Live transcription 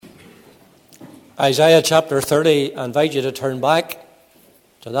Isaiah chapter 30, I invite you to turn back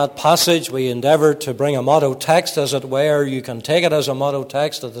to that passage. We endeavour to bring a motto text, as it were. You can take it as a motto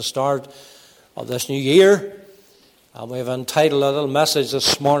text at the start of this new year. And we've entitled a little message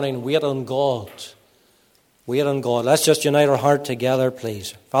this morning, Wait on God. Wait on God. Let's just unite our heart together,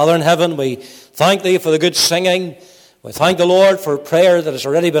 please. Father in heaven, we thank Thee for the good singing. We thank the Lord for prayer that has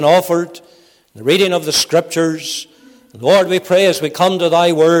already been offered, the reading of the Scriptures. Lord, we pray as we come to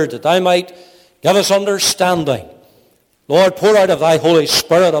Thy Word that Thou might give us understanding. Lord, pour out of Thy Holy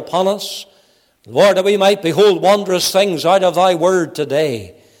Spirit upon us. Lord, that we might behold wondrous things out of Thy Word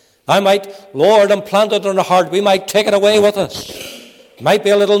today. Thou might, Lord, implant it in our heart. We might take it away with us. It might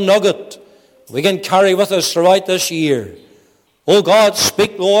be a little nugget we can carry with us throughout this year. O God,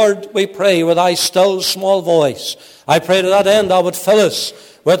 speak, Lord, we pray, with Thy still small voice. I pray to that end Thou would fill us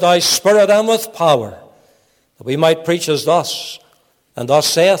with Thy Spirit and with power, that we might preach as thus. And thus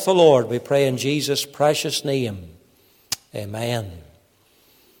saith the Lord, we pray in Jesus' precious name. Amen.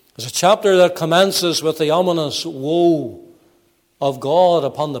 There's a chapter that commences with the ominous woe of God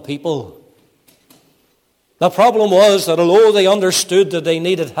upon the people. The problem was that although they understood that they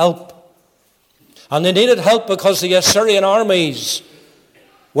needed help, and they needed help because the Assyrian armies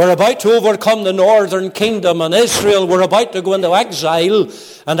were about to overcome the northern kingdom, and Israel were about to go into exile,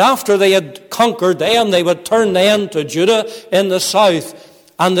 and after they had conquered them, they would turn then to Judah in the south,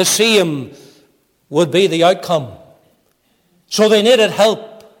 and the same would be the outcome. So they needed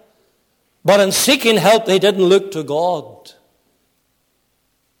help, but in seeking help they didn't look to God.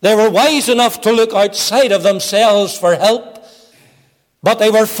 They were wise enough to look outside of themselves for help, but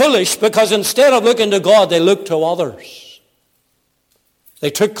they were foolish because instead of looking to God, they looked to others. They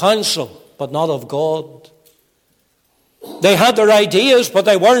took counsel, but not of God. They had their ideas, but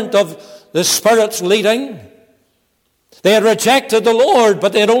they weren't of the Spirit's leading. They had rejected the Lord,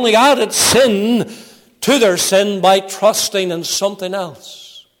 but they had only added sin to their sin by trusting in something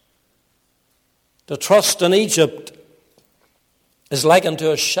else. To trust in Egypt is likened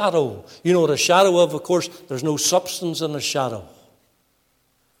to a shadow. You know what a shadow of course, there's no substance in a shadow.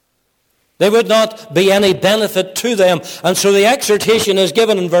 They would not be any benefit to them. And so the exhortation is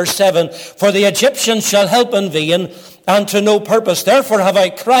given in verse 7, For the Egyptians shall help in vain, and to no purpose. Therefore have I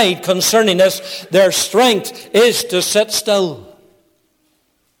cried concerning this, their strength is to sit still.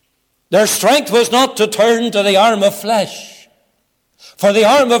 Their strength was not to turn to the arm of flesh. For the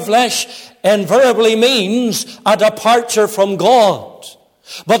arm of flesh invariably means a departure from God.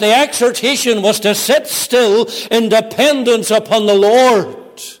 But the exhortation was to sit still in dependence upon the Lord,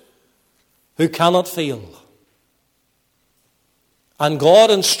 who cannot fail. And God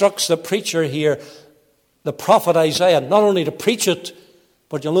instructs the preacher here, the prophet Isaiah, not only to preach it,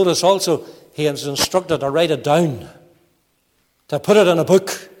 but you'll notice also he is instructed to write it down, to put it in a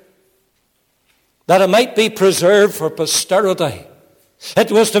book, that it might be preserved for posterity.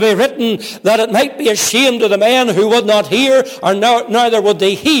 It was to be written that it might be a shame to the men who would not hear, or neither would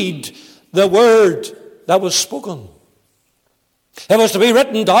they heed the word that was spoken. It was to be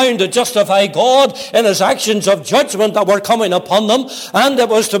written down to justify God in His actions of judgment that were coming upon them, and it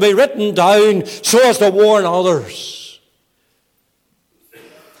was to be written down so as to warn others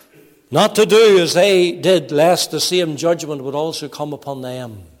not to do as they did, lest the same judgment would also come upon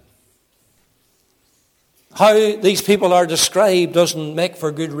them. How these people are described doesn't make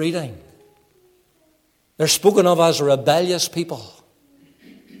for good reading. They're spoken of as a rebellious people.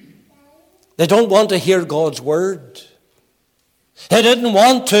 They don't want to hear God's word. They didn't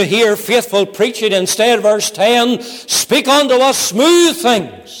want to hear faithful preaching. Instead, verse 10, speak unto us smooth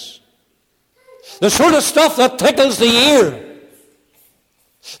things. The sort of stuff that tickles the ear.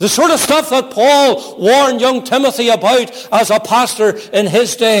 The sort of stuff that Paul warned young Timothy about as a pastor in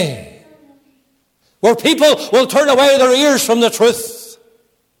his day. Where people will turn away their ears from the truth.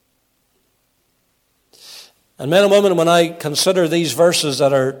 And men and women, when I consider these verses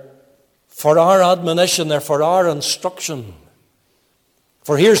that are for our admonition, they're for our instruction.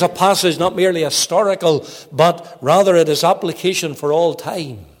 For here's a passage not merely historical, but rather it is application for all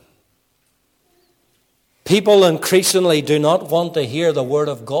time. People increasingly do not want to hear the word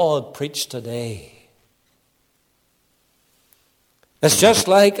of God preached today. It's just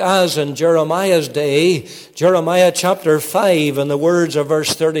like as in Jeremiah's day, Jeremiah chapter 5 and the words of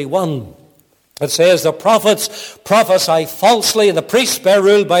verse 31. It says, the prophets prophesy falsely, the priests bear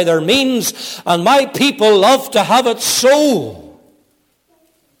rule by their means, and my people love to have it so.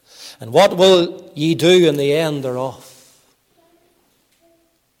 And what will ye do in the end thereof?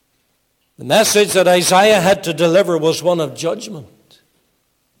 The message that Isaiah had to deliver was one of judgment.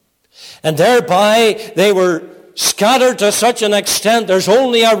 And thereby they were scattered to such an extent, there's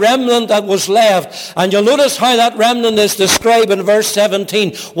only a remnant that was left. And you'll notice how that remnant is described in verse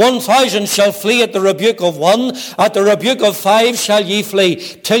 17. 1,000 shall flee at the rebuke of one, at the rebuke of 5 shall ye flee,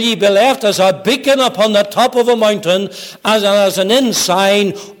 till ye be left as a beacon upon the top of a mountain, as an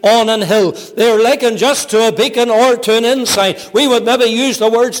ensign on an hill. They're likened just to a beacon or to an ensign. We would maybe use the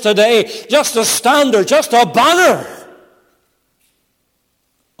words today, just a standard, just a banner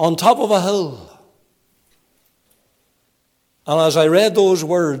on top of a hill. And as I read those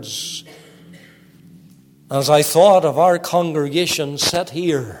words, as I thought of our congregation set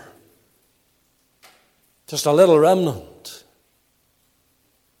here, just a little remnant,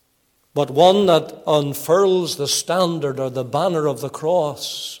 but one that unfurls the standard or the banner of the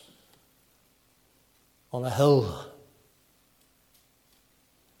cross on a hill.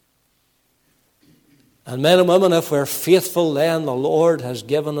 And men and women, if we're faithful, then the Lord has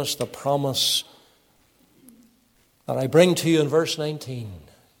given us the promise that I bring to you in verse 19.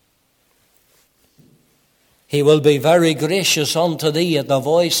 He will be very gracious unto thee at the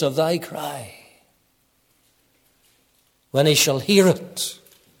voice of thy cry. When he shall hear it,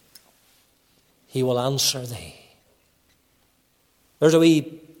 he will answer thee. There's a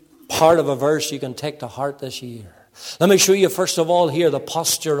wee part of a verse you can take to heart this year. Let me show you first of all here the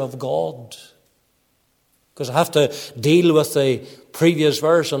posture of God, because I have to deal with the previous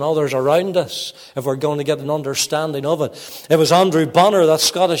verse and others around us if we're going to get an understanding of it. It was Andrew Bonner, that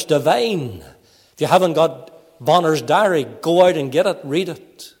Scottish divine. If you haven't got Bonner's diary, go out and get it, read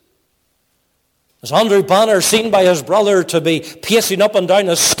it. As Andrew Bonner, seen by his brother to be pacing up and down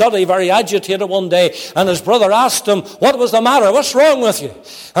his study, very agitated one day, and his brother asked him, what was the matter? What's wrong with you?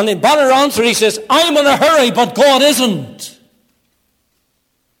 And then Bonner answered, he says, I'm in a hurry, but God isn't.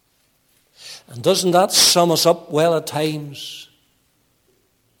 And doesn't that sum us up well at times?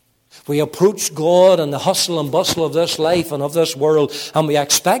 We approach God in the hustle and bustle of this life and of this world, and we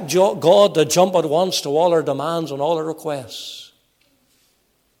expect God to jump at once to all our demands and all our requests.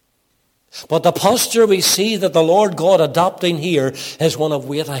 But the posture we see that the Lord God adopting here is one of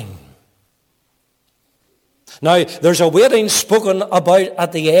waiting. Now, there's a waiting spoken about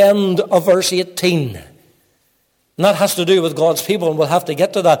at the end of verse 18. And that has to do with God's people, and we'll have to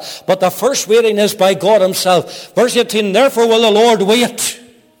get to that. But the first waiting is by God himself. Verse 18, therefore will the Lord wait.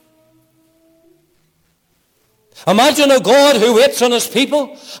 Imagine a God who waits on his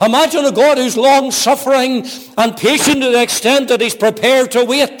people. Imagine a God who's long-suffering and patient to the extent that he's prepared to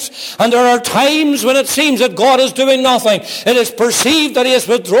wait. And there are times when it seems that God is doing nothing. It is perceived that he has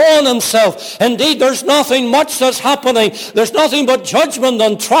withdrawn himself. Indeed, there's nothing much that's happening. There's nothing but judgment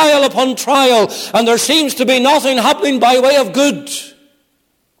and trial upon trial. And there seems to be nothing happening by way of good.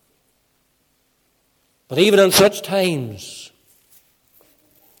 But even in such times,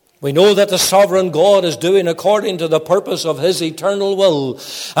 we know that the sovereign God is doing according to the purpose of his eternal will.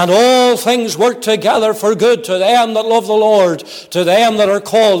 And all things work together for good to them that love the Lord, to them that are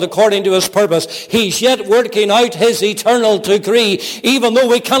called according to his purpose. He's yet working out his eternal decree, even though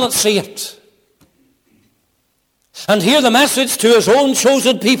we cannot see it. And here the message to his own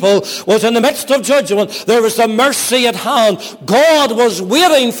chosen people was in the midst of judgment. There was the mercy at hand. God was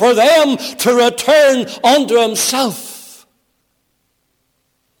waiting for them to return unto himself.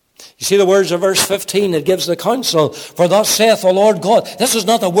 You see the words of verse 15, it gives the counsel. For thus saith the Lord God. This is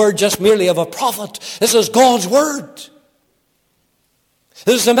not the word just merely of a prophet. This is God's word.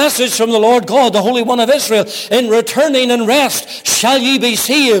 This is the message from the Lord God, the Holy One of Israel. In returning and rest shall ye be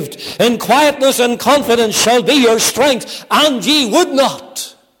saved. In quietness and confidence shall be your strength, and ye would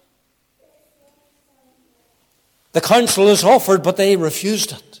not. The counsel is offered, but they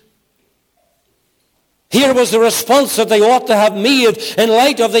refused it. Here was the response that they ought to have made in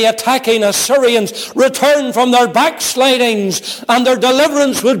light of the attacking Assyrians. Return from their backslidings, and their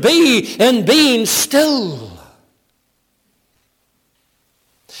deliverance would be in being still.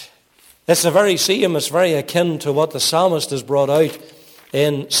 It's the very same, it's very akin to what the psalmist has brought out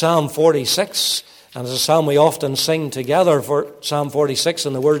in Psalm 46. And it's a psalm we often sing together, for Psalm 46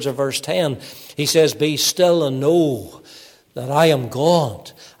 in the words of verse 10. He says, be still and know that I am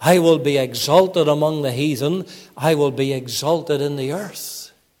God. I will be exalted among the heathen. I will be exalted in the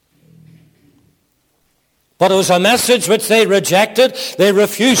earth. But it was a message which they rejected. They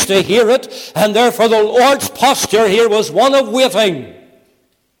refused to hear it. And therefore the Lord's posture here was one of waiting.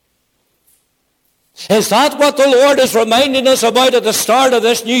 Is that what the Lord is reminding us about at the start of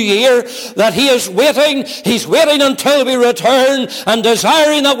this new year? That he is waiting. He's waiting until we return, and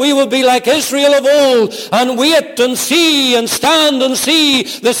desiring that we will be like Israel of old and wait and see and stand and see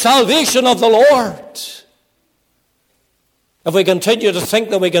the salvation of the Lord. if we continue to think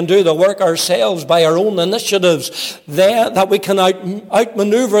that we can do the work ourselves by our own initiatives, then, that we can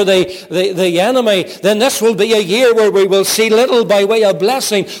outmaneuver the enemy, then this will be a year where we will see little by way of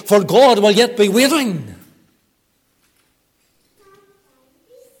blessing, for God will yet be waiting.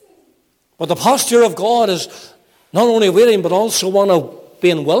 But the posture of God is not only waiting, but also one of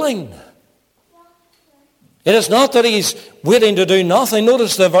being willing. It is not that he's waiting to do nothing.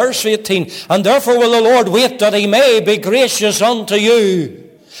 Notice the verse 18. And therefore will the Lord wait that he may be gracious unto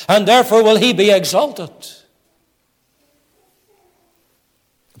you. And therefore will he be exalted.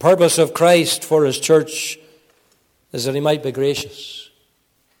 The purpose of Christ for his church is that he might be gracious.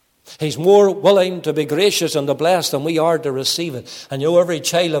 He's more willing to be gracious and to bless than we are to receive it. And every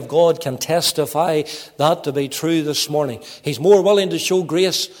child of God can testify that to be true this morning. He's more willing to show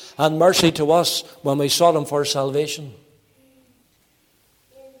grace and mercy to us when we sought him for salvation.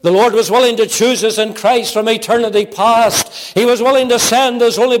 The Lord was willing to choose us in Christ from eternity past. He was willing to send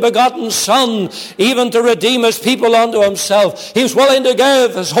his only begotten Son, even to redeem his people unto himself. He was willing to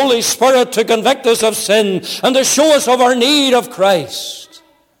give his Holy Spirit to convict us of sin and to show us of our need of Christ.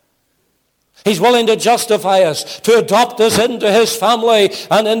 He's willing to justify us, to adopt us into his family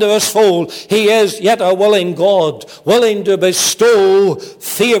and into his fold. He is yet a willing God, willing to bestow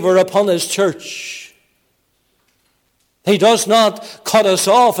favor upon his church. He does not cut us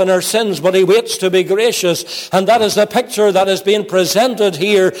off in our sins, but he waits to be gracious. And that is the picture that is being presented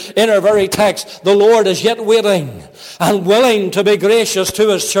here in our very text. The Lord is yet waiting and willing to be gracious to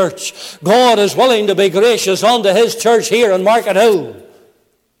his church. God is willing to be gracious unto his church here in Market Hill.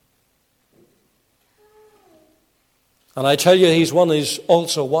 And I tell you, he's one who's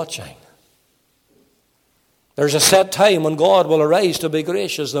also watching. There's a set time when God will arise to be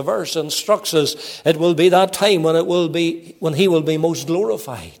gracious. The verse instructs us it will be that time when he will be most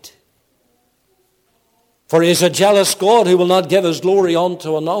glorified. For he is a jealous God who will not give his glory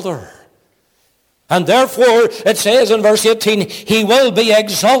unto another. And therefore, it says in verse 18, he will be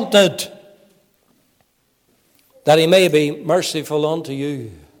exalted, that he may be merciful unto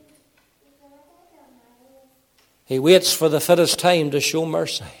you. He waits for the fittest time to show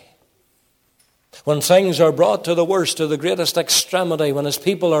mercy. When things are brought to the worst, to the greatest extremity, when his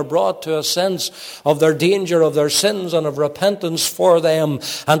people are brought to a sense of their danger, of their sins, and of repentance for them,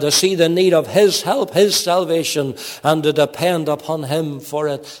 and to see the need of his help, his salvation, and to depend upon him for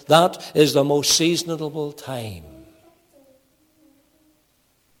it, that is the most seasonable time.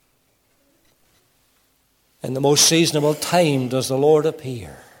 In the most seasonable time does the Lord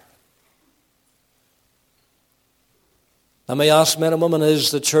appear. I may ask men and women,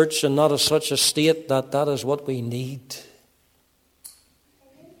 is the church in not such a state that that is what we need?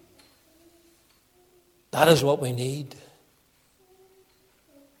 That is what we need.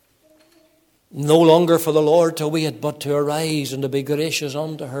 No longer for the Lord to wait, but to arise and to be gracious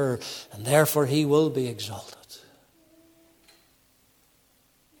unto her, and therefore he will be exalted.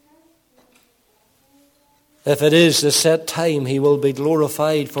 If it is the set time, he will be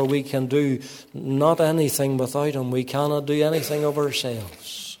glorified, for we can do not anything without him. We cannot do anything of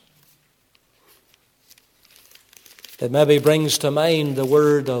ourselves. It maybe brings to mind the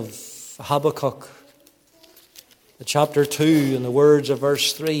word of Habakkuk, chapter 2, and the words of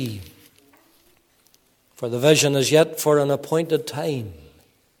verse 3. For the vision is yet for an appointed time,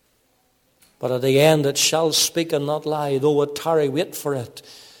 but at the end it shall speak and not lie. Though it tarry, wait for it,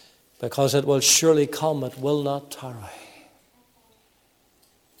 because it will surely come, it will not tarry.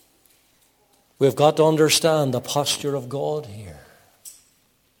 We've got to understand the posture of God here.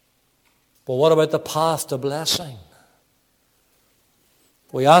 But what about the path to blessing?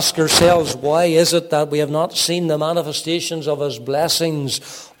 We ask ourselves, why is it that we have not seen the manifestations of his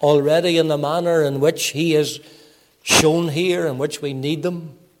blessings already in the manner in which he is shown here, in which we need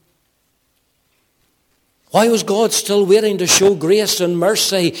them? Why was God still waiting to show grace and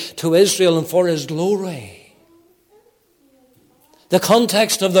mercy to Israel and for his glory? The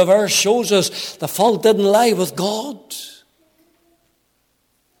context of the verse shows us the fault didn't lie with God.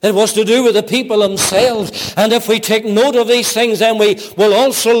 It was to do with the people themselves. And if we take note of these things, then we will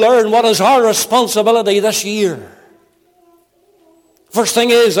also learn what is our responsibility this year. First thing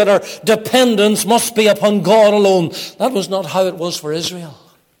is that our dependence must be upon God alone. That was not how it was for Israel.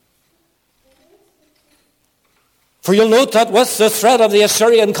 For you'll note that with the threat of the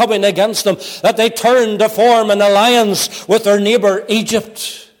Assyrian coming against them, that they turned to form an alliance with their neighbor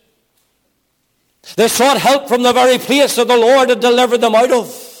Egypt. They sought help from the very place that the Lord had delivered them out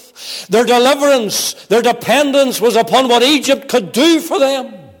of. Their deliverance, their dependence was upon what Egypt could do for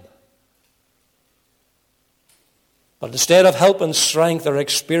them. But instead of help and strength, their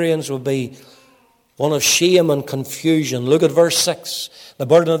experience would be one of shame and confusion. Look at verse 6. The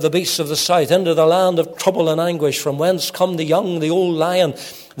burden of the beasts of the south, into the land of trouble and anguish, from whence come the young, the old lion,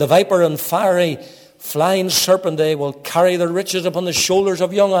 the viper and fiery flying serpent. They will carry their riches upon the shoulders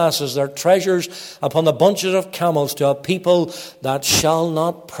of young asses, their treasures upon the bunches of camels, to a people that shall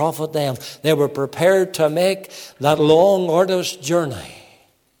not profit them. They were prepared to make that long, arduous journey,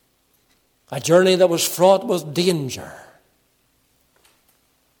 a journey that was fraught with danger,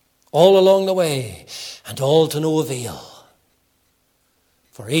 all along the way, and all to no avail.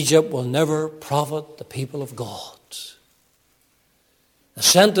 For Egypt will never profit the people of God. The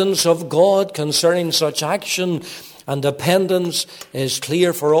sentence of God concerning such action and dependence is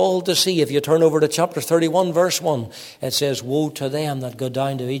clear for all to see. If you turn over to chapter 31, verse 1, it says, woe to them that go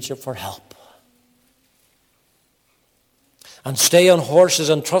down to Egypt for help, and stay on horses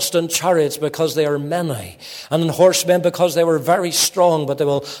and trust in chariots because they are many, and in horsemen because they were very strong, but they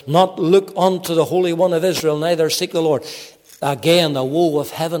will not look unto the Holy One of Israel, neither seek the Lord. Again, the woe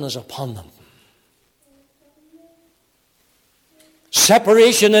of heaven is upon them.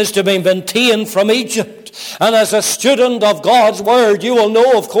 Separation is to be maintained from Egypt. And as a student of God's Word, you will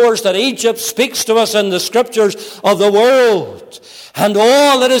know, of course, that Egypt speaks to us in the Scriptures of the world and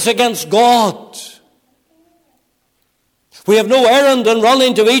all that is against God. We have no errand in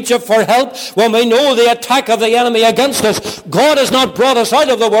running to Egypt for help when we know the attack of the enemy against us. God has not brought us out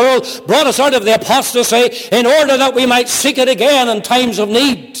of the world, brought us out of the apostasy, in order that we might seek it again in times of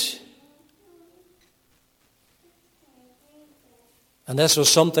need. And this was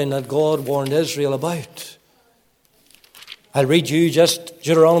something that God warned Israel about. I'll read you just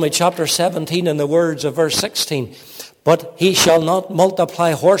Deuteronomy chapter 17 in the words of verse 16. But he shall not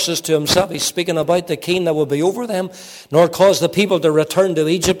multiply horses to himself. He's speaking about the king that will be over them, nor cause the people to return to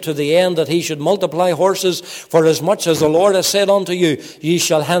Egypt, to the end that he should multiply horses. For as much as the Lord has said unto you, ye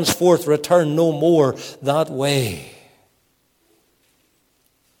shall henceforth return no more that way.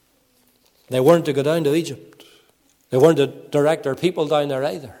 They weren't to go down to Egypt. They weren't to direct their people down there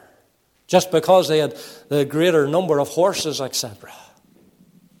either, just because they had the greater number of horses, etc.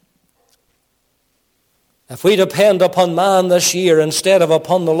 If we depend upon man this year instead of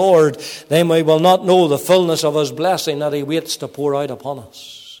upon the Lord, then we will not know the fullness of his blessing that he waits to pour out upon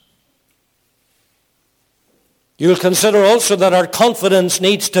us. You'll consider also that our confidence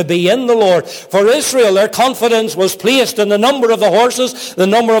needs to be in the Lord. For Israel, their confidence was placed in the number of the horses, the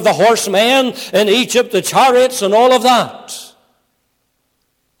number of the horsemen in Egypt, the chariots and all of that.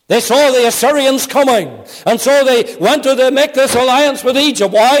 They saw the Assyrians coming, and so they went to make this alliance with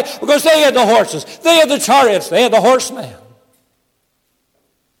Egypt. Why? Because they had the horses, they had the chariots, they had the horsemen.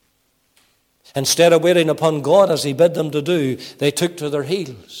 Instead of waiting upon God as he bid them to do, they took to their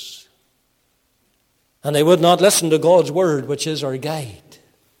heels. And they would not listen to God's word, which is our guide.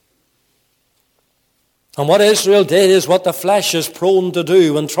 And what Israel did is what the flesh is prone to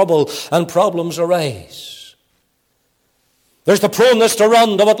do when trouble and problems arise. There's the proneness to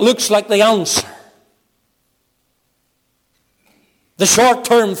run to what looks like the answer, the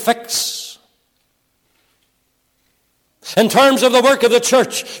short-term fix. In terms of the work of the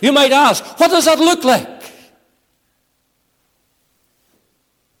church, you might ask, what does that look like?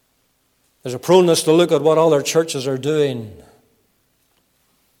 There's a proneness to look at what other churches are doing,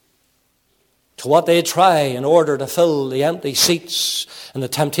 to what they try in order to fill the empty seats, and the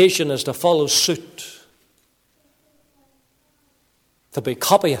temptation is to follow suit, to be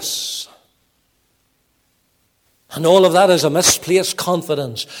copyists. And all of that is a misplaced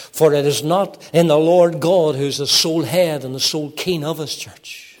confidence, for it is not in the Lord God who's the sole head and the sole king of his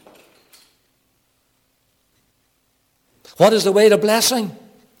church. What is the way to blessing?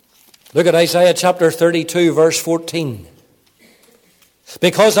 Look at Isaiah chapter 32, verse 14.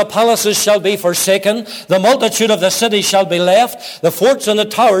 Because the palaces shall be forsaken, the multitude of the cities shall be left, the forts and the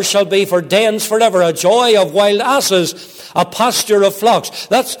towers shall be for dens forever, a joy of wild asses, a pasture of flocks.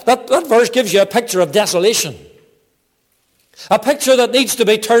 That verse gives you a picture of desolation. A picture that needs to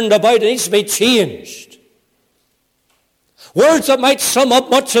be turned about, it needs to be changed. Words that might sum up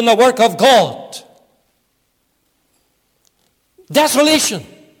much in the work of God. Desolation.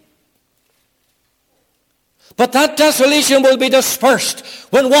 But that desolation will be dispersed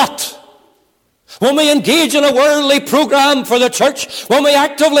when what? When we engage in a worldly program for the church, when we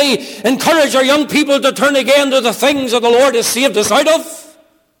actively encourage our young people to turn again to the things that the Lord has saved us out of,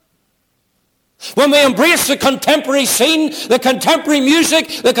 when we embrace the contemporary scene, the contemporary music,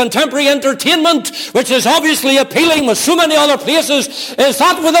 the contemporary entertainment, which is obviously appealing with so many other places, is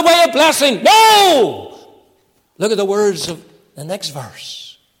that with a way of blessing? No! Look at the words of the next verse.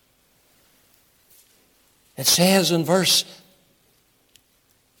 It says in verse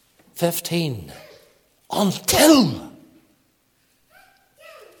 15, Until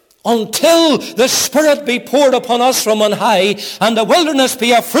the Spirit be poured upon us from on high, and the wilderness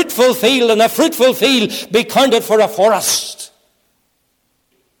be a fruitful field, and the fruitful field be counted for a forest.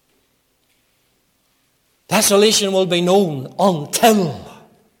 Desolation will be known until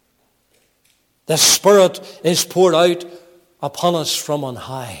the Spirit is poured out upon us from on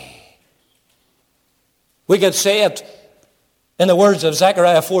high. We could say it in the words of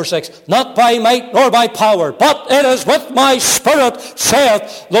Zechariah 4:6, not by might nor by power, but it is with my Spirit,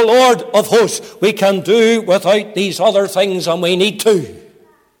 saith the Lord of hosts. We can do without these other things, and we need to.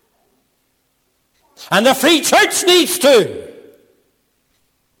 And the free church needs to.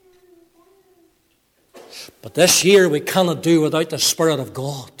 But this year we cannot do without the Spirit of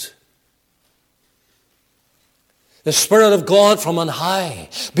God. The Spirit of God from on high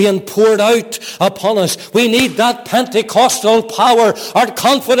being poured out upon us. We need that Pentecostal power. Our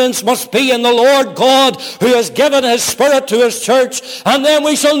confidence must be in the Lord God who has given His Spirit to His church. And then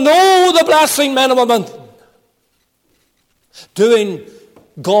we shall know the blessing, men and women. Doing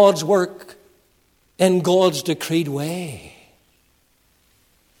God's work in God's decreed way.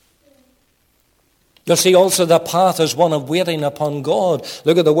 You'll see also the path is one of waiting upon God.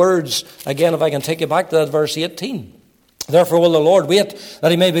 Look at the words, again, if I can take you back to that verse 18. Therefore will the Lord wait, that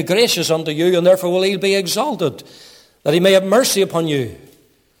He may be gracious unto you, and therefore will He be exalted, that He may have mercy upon you.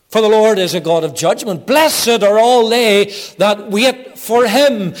 For the Lord is a God of judgment. Blessed are all they that wait for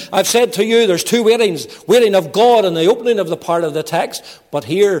Him. I've said to you, there's two waitings. Waiting of God in the opening of the part of the text, but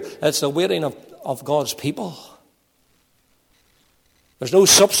here it's the waiting of God's people. There's no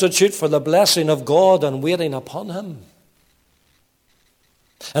substitute for the blessing of God and waiting upon Him.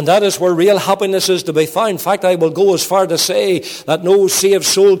 And that is where real happiness is to be found. In fact, I will go as far to say that no saved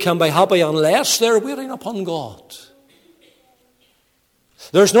soul can be happy unless they're waiting upon God.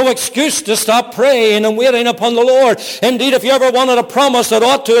 There's no excuse to stop praying and waiting upon the Lord. Indeed, if you ever wanted a promise that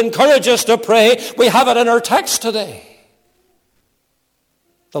ought to encourage us to pray, we have it in our text today.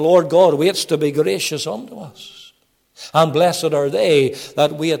 The Lord God waits to be gracious unto us. And blessed are they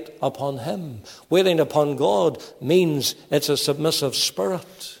that wait upon Him. Waiting upon God means it's a submissive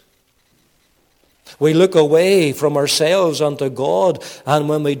spirit. We look away from ourselves unto God, and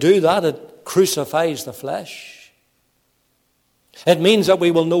when we do that, it crucifies the flesh. It means that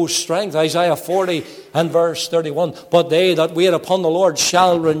we will know strength. Isaiah 40 and verse 31. But they that wait upon the Lord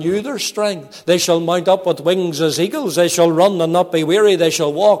shall renew their strength. They shall mount up with wings as eagles. They shall run and not be weary. They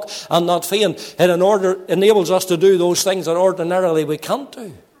shall walk and not faint. It enables us to do those things that ordinarily we can't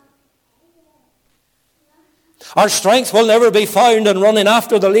do. Our strength will never be found in running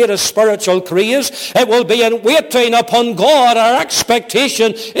after the latest spiritual craze. It will be in waiting upon God. Our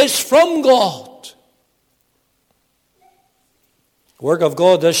expectation is from God. The work of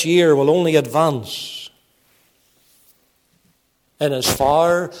God this year will only advance in as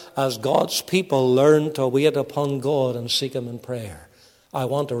far as God's people learn to wait upon God and seek Him in prayer. I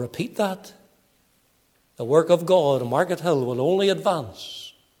want to repeat that. The work of God in Market Hill will only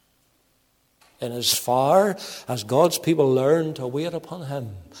advance in as far as God's people learn to wait upon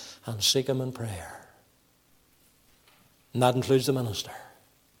Him and seek Him in prayer. And that includes the minister.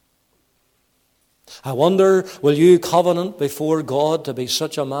 I wonder, will you covenant before God to be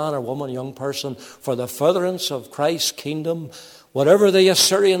such a man or woman, young person, for the furtherance of Christ's kingdom, whatever the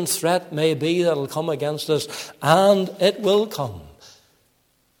Assyrian threat may be that will come against us, and it will come.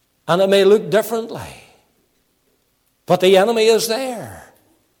 And it may look differently, but the enemy is there.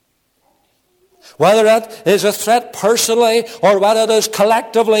 Whether that is a threat personally or whether it is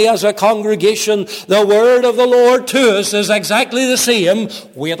collectively as a congregation, the word of the Lord to us is exactly the same.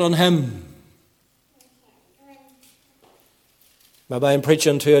 Wait on Him. Maybe I'm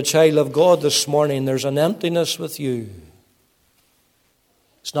preaching to a child of God this morning. There's an emptiness with you.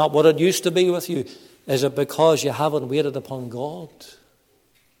 It's not what it used to be with you. Is it because you haven't waited upon God?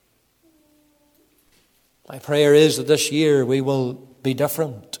 My prayer is that this year we will be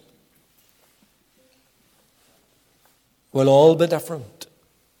different. We'll all be different.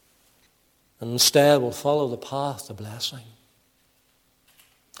 And instead we'll follow the path to blessing.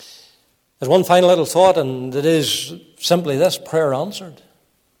 There's one final little thought, and it is simply this: prayer answered.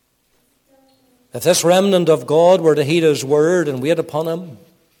 If this remnant of God were to heed His word and wait upon Him,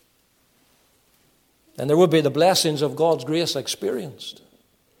 then there would be the blessings of God's grace experienced.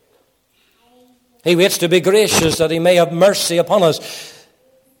 He waits to be gracious that He may have mercy upon us.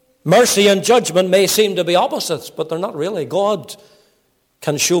 Mercy and judgment may seem to be opposites, but they're not really. God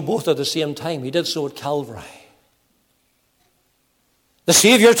can show both at the same time. He did so at Calvary. The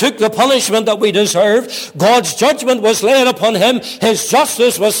Savior took the punishment that we deserved. God's judgment was laid upon him. His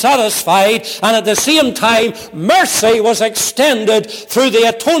justice was satisfied. And at the same time, mercy was extended through the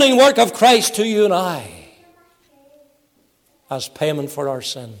atoning work of Christ to you and I as payment for our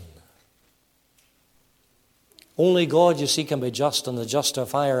sin. Only God, you see, can be just and the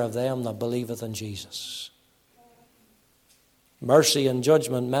justifier of them that believeth in Jesus. Mercy and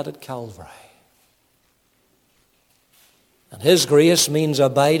judgment met at Calvary. And his grace means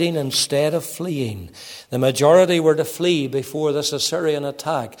abiding instead of fleeing. The majority were to flee before this Assyrian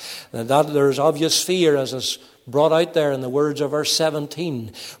attack. And that there's obvious fear, as is brought out there in the words of verse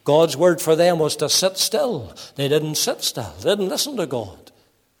 17. God's word for them was to sit still. They didn't sit still. They didn't listen to God.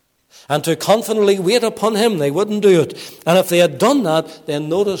 And to confidently wait upon him, they wouldn't do it. And if they had done that, then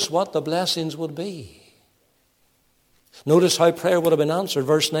notice what the blessings would be. Notice how prayer would have been answered.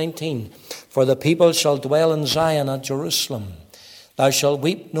 Verse 19. For the people shall dwell in Zion at Jerusalem. Thou shalt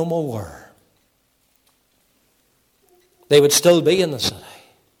weep no more. They would still be in the city.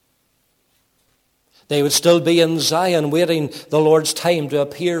 They would still be in Zion waiting the Lord's time to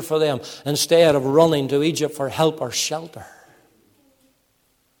appear for them instead of running to Egypt for help or shelter.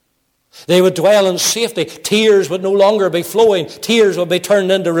 They would dwell in safety. Tears would no longer be flowing. Tears would be turned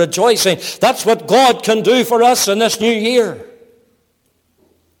into rejoicing. That's what God can do for us in this new year.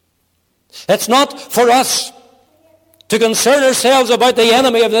 It's not for us to concern ourselves about the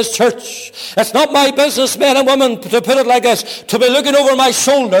enemy of this church. It's not my business, men and women, to put it like this, to be looking over my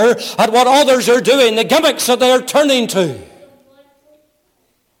shoulder at what others are doing, the gimmicks that they are turning to.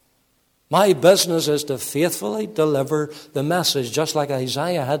 My business is to faithfully deliver the message, just like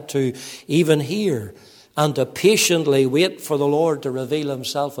Isaiah had to even here, and to patiently wait for the Lord to reveal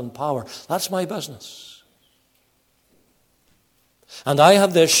himself in power. That's my business. And I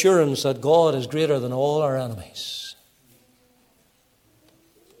have the assurance that God is greater than all our enemies.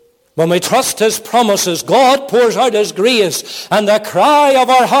 When we trust his promises, God pours out his grace, and the cry of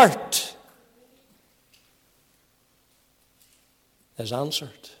our heart is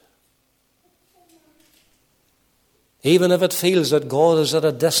answered. Even if it feels that God is at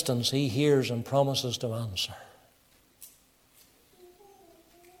a distance, he hears and promises to answer.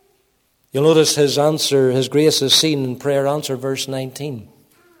 You'll notice his answer, his grace is seen in prayer answered, verse 19.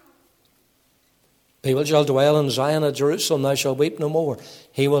 People shall dwell in Zion at Jerusalem, thou shalt weep no more.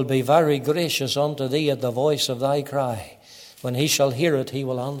 He will be very gracious unto thee at the voice of thy cry. When he shall hear it, he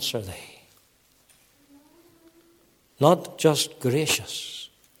will answer thee. Not just gracious,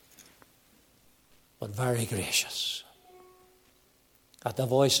 but very gracious at the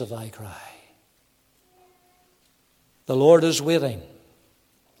voice of thy cry. The Lord is waiting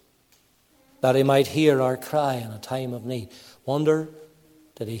that he might hear our cry in a time of need. Wonder,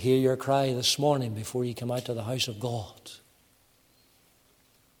 did he hear your cry this morning before you came out to the house of God?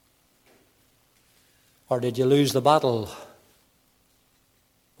 Or did you lose the battle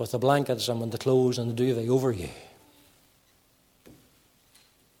with the blankets and with the clothes and the duvet over you?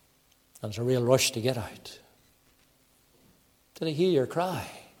 And it's a real rush to get out. Did he hear your cry?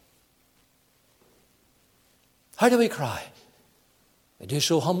 How do we cry? We do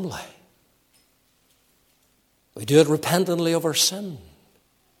so humbly. We do it repentantly of our sin.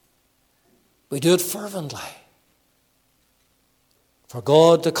 We do it fervently. For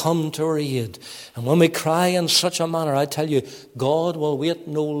God to come to our aid. And when we cry in such a manner, I tell you, God will wait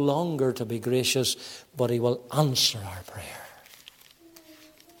no longer to be gracious, but he will answer our prayer.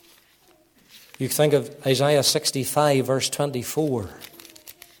 You think of Isaiah 65, verse 24.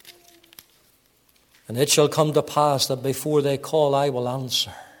 And it shall come to pass that before they call, I will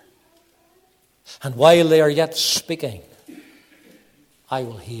answer. And while they are yet speaking, I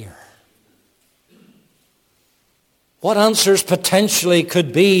will hear. What answers potentially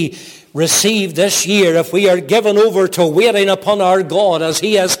could be received this year if we are given over to waiting upon our God as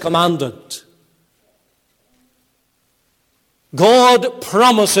he has commanded? God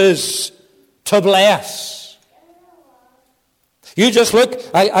promises to bless. You just look,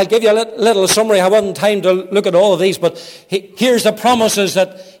 I'll give you a little summary. I haven't time to look at all of these, but here's the promises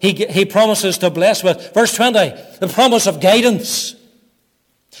that he promises to bless with. Verse 20, the promise of guidance.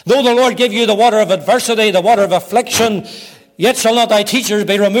 Though the Lord give you the water of adversity, the water of affliction, yet shall not thy teachers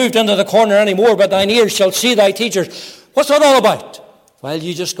be removed into the corner anymore, but thine ears shall see thy teachers. What's that all about? Well,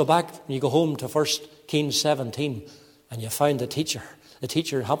 you just go back and you go home to 1 Kings 17 and you find the teacher. The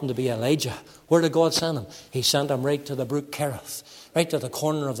teacher happened to be Elijah. Where did God send him? He sent him right to the brook Kerith, right to the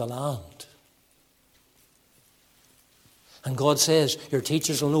corner of the land. And God says, your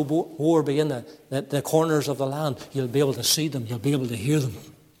teachers will no more be in the corners of the land. You'll be able to see them. You'll be able to hear them.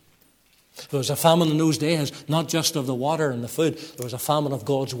 There was a famine in those days, not just of the water and the food. There was a famine of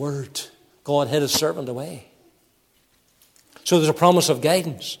God's word. God hid his servant away. So there's a promise of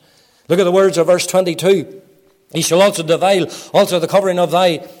guidance. Look at the words of verse 22. He shall also devile also the covering of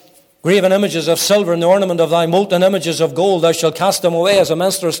thy graven images of silver and the ornament of thy molten images of gold. Thou shalt cast them away as a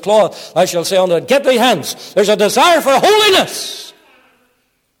minstrel's cloth. Thou shalt say unto it, get thee hence. There's a desire for holiness.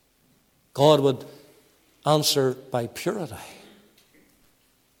 God would answer by purity.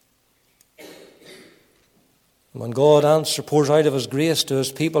 When God pours out of his grace to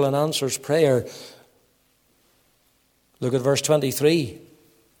his people and answers prayer, look at verse 23.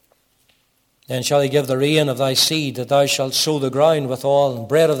 Then shall he give the rain of thy seed, that thou shalt sow the ground withal, and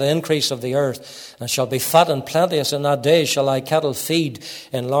bread of the increase of the earth, and shall be fat and plenteous. In that day shall thy cattle feed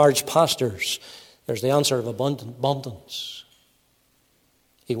in large pastures. There's the answer of abundance.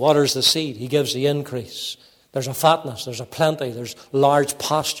 He waters the seed, he gives the increase. There's a fatness, there's a plenty, there's large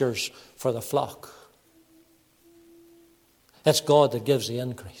pastures for the flock. It's God that gives the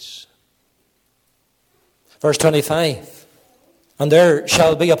increase. Verse 25. And there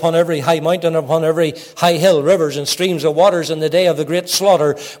shall be upon every high mountain, upon every high hill, rivers and streams of waters in the day of the great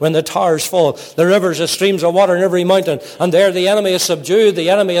slaughter, when the towers fall. The rivers and streams of water in every mountain. And there the enemy is subdued, the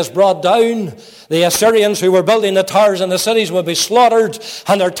enemy is brought down. The Assyrians who were building the towers in the cities will be slaughtered,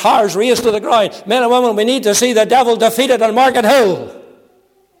 and their towers razed to the ground. Men and women, we need to see the devil defeated on Market Hill.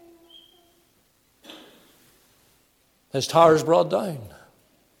 His towers brought down.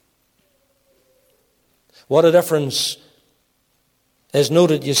 What a difference is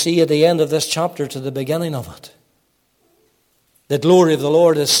noted, you see, at the end of this chapter to the beginning of it. The glory of the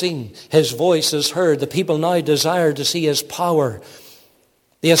Lord is seen. His voice is heard. The people now desire to see his power.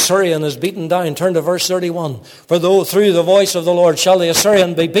 The Assyrian is beaten down. Turn to verse 31. For though through the voice of the Lord shall the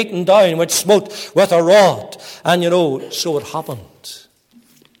Assyrian be beaten down, which smote with a rod. And so it happened.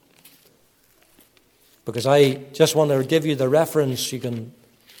 Because I just want to give you the reference. You can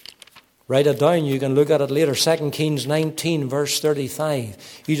write it down. You can look at it later. 2 Kings 19, verse 35.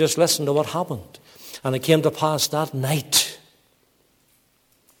 You just listen to what happened. And it came to pass that night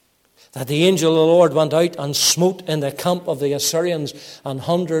that the angel of the Lord went out and smote in the camp of the Assyrians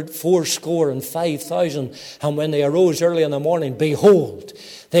 185,000. And when they arose early in the morning, behold,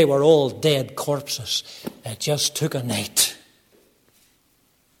 they were all dead corpses. It just took a night.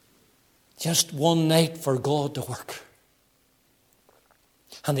 Just one night for God to work.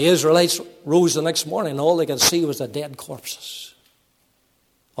 And the Israelites rose the next morning, and all they could see was the dead corpses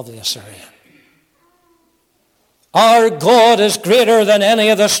of the Assyrian. Our God is greater than any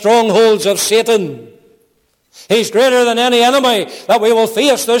of the strongholds of Satan. He's greater than any enemy that we will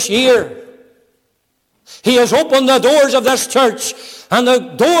face this year. He has opened the doors of this church, and the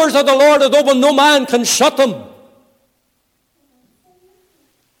doors that the Lord has opened, no man can shut them.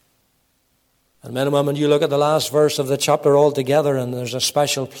 And men and women, you look at the last verse of the chapter altogether, and there's a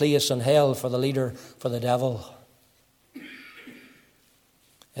special place in hell for the leader, for the devil.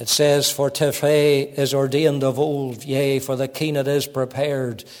 It says, for Tiphrah is ordained of old, yea, for the keen it is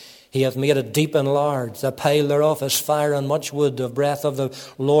prepared. He hath made it deep and large. The pile thereof is fire and much wood. The breath of the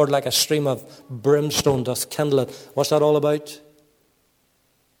Lord like a stream of brimstone doth kindle it. What's that all about?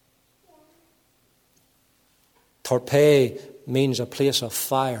 Torpeh means a place of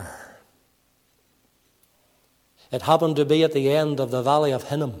fire. It happened to be at the end of the Valley of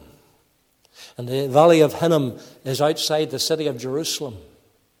Hinnom. And the Valley of Hinnom is outside the city of Jerusalem.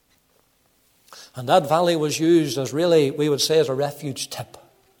 And that valley was used as really, we would say, as a refuge tip.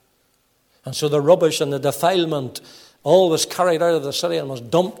 And so the rubbish and the defilement all was carried out of the city and was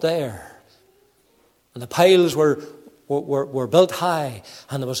dumped there. And the piles were built high,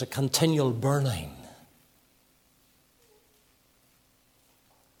 and there was a continual burning.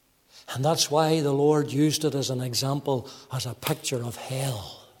 And that's why the Lord used it as an example, as a picture of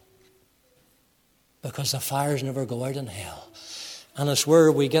hell. Because the fires never go out in hell. And it's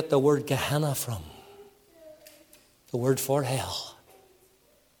where we get the word Gehenna from. The word for hell.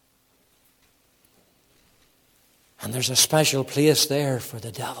 And there's a special place there for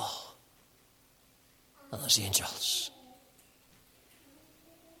the devil and his angels.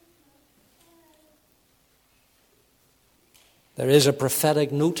 There is a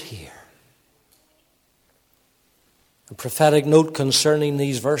prophetic note here. A prophetic note concerning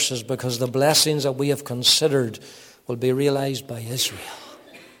these verses, because the blessings that we have considered will be realized by Israel.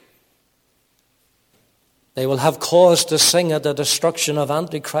 They will have cause to sing at the destruction of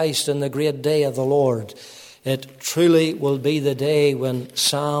Antichrist in the great day of the Lord. It truly will be the day when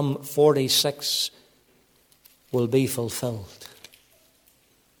Psalm 46 will be fulfilled.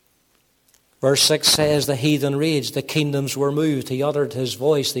 Verse 6 says, the heathen raged, the kingdoms were moved. He uttered his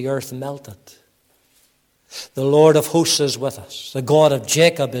voice, the earth melted. The Lord of hosts is with us. The God of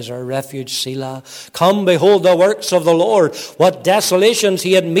Jacob is our refuge, Selah. Come, behold the works of the Lord. What desolations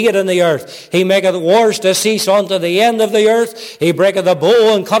he had made in the earth. He maketh wars to cease unto the end of the earth. He breaketh the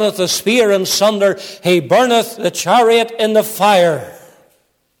bow and cutteth the spear in sunder. He burneth the chariot in the fire.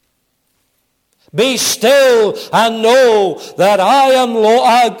 Be still and know that I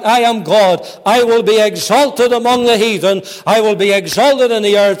am God. I will be exalted among the heathen. I will be exalted in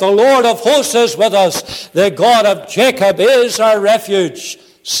the earth. The Lord of hosts is with us. The God of Jacob is our refuge.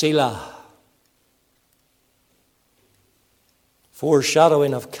 Selah.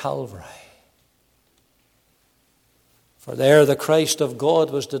 Foreshadowing of Calvary. For there the Christ of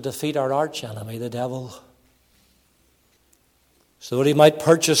God was to defeat our arch enemy, the devil, so that he might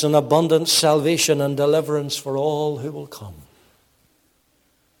purchase an abundant salvation and deliverance for all who will come.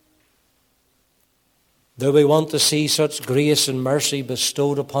 Do we want to see such grace and mercy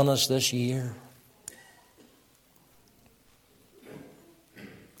bestowed upon us this year?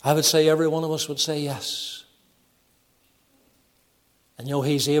 I would say every one of us would say yes. And you know,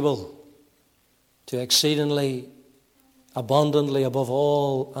 he's able to exceedingly, abundantly, above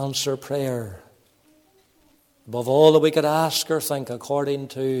all, answer prayer. Above all that we could ask or think, according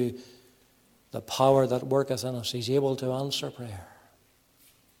to the power that worketh in us. He's able to answer prayer.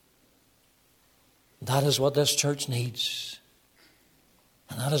 That is what this church needs.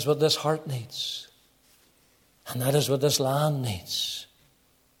 And that is what this heart needs. And that is what this land needs.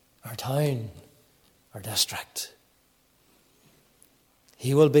 Our town, our district.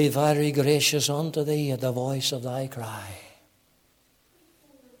 He will be very gracious unto thee at the voice of thy cry.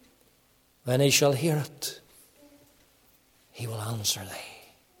 When he shall hear it, he will answer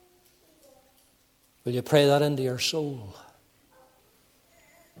thee. Will you pray that into your soul?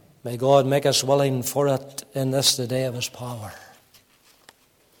 May God make us willing for it in this, the day of his power,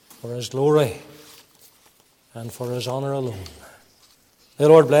 for his glory and for his honor alone. May the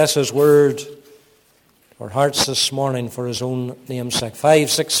Lord bless his word, our hearts this morning, for his own name's sake.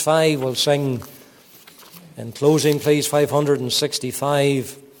 565 we'll sing in closing, please.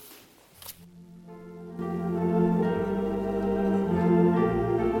 565.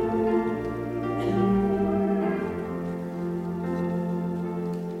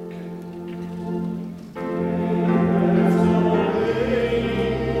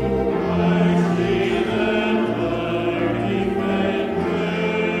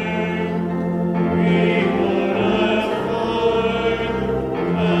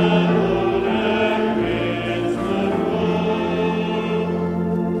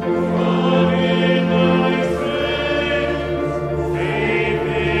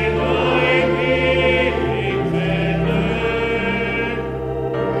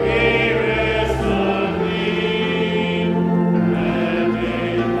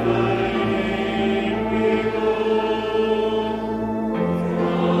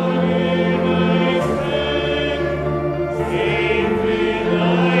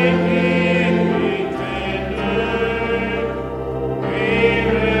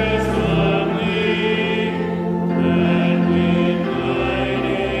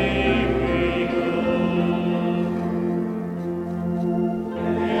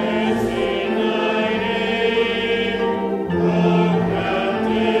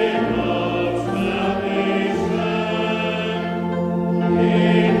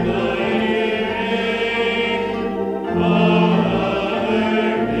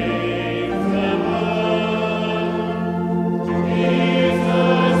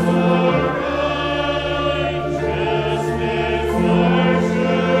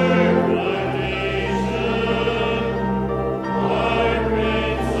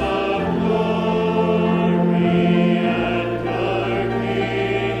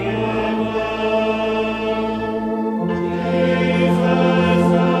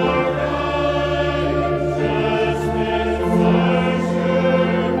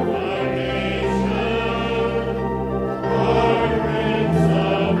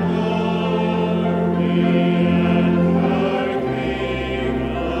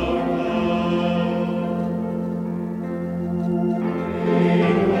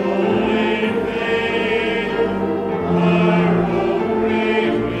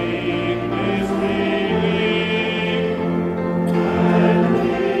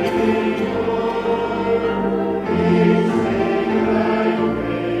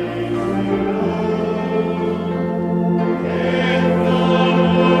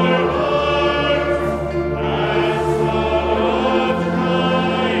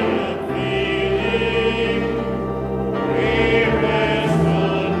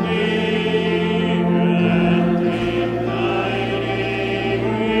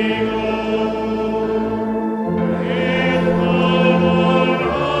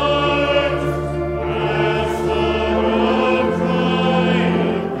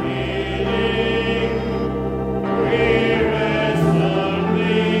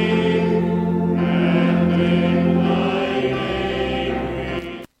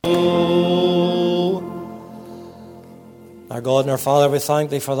 Our God and our Father, we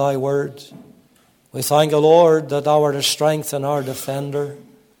thank Thee for Thy word. We thank Thee, Lord, that Thou art our strength and our defender.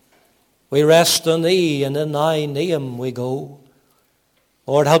 We rest in Thee, and in Thy name we go.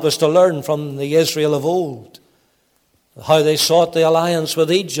 Lord, help us to learn from the Israel of old how they sought the alliance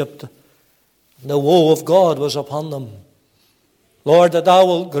with Egypt. The woe of God was upon them. Lord, that Thou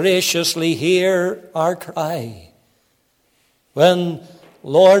wilt graciously hear our cry. When,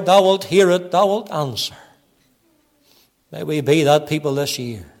 Lord, Thou wilt hear it, Thou wilt answer. May we be that people this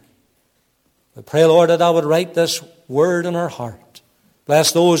year. We pray, Lord, that Thou would write this word in our heart.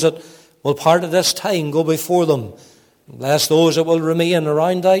 Bless those that will part of this time go before them. Bless those that will remain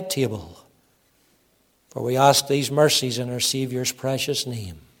around Thy table. For we ask these mercies in our Saviour's precious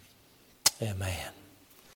name. Amen.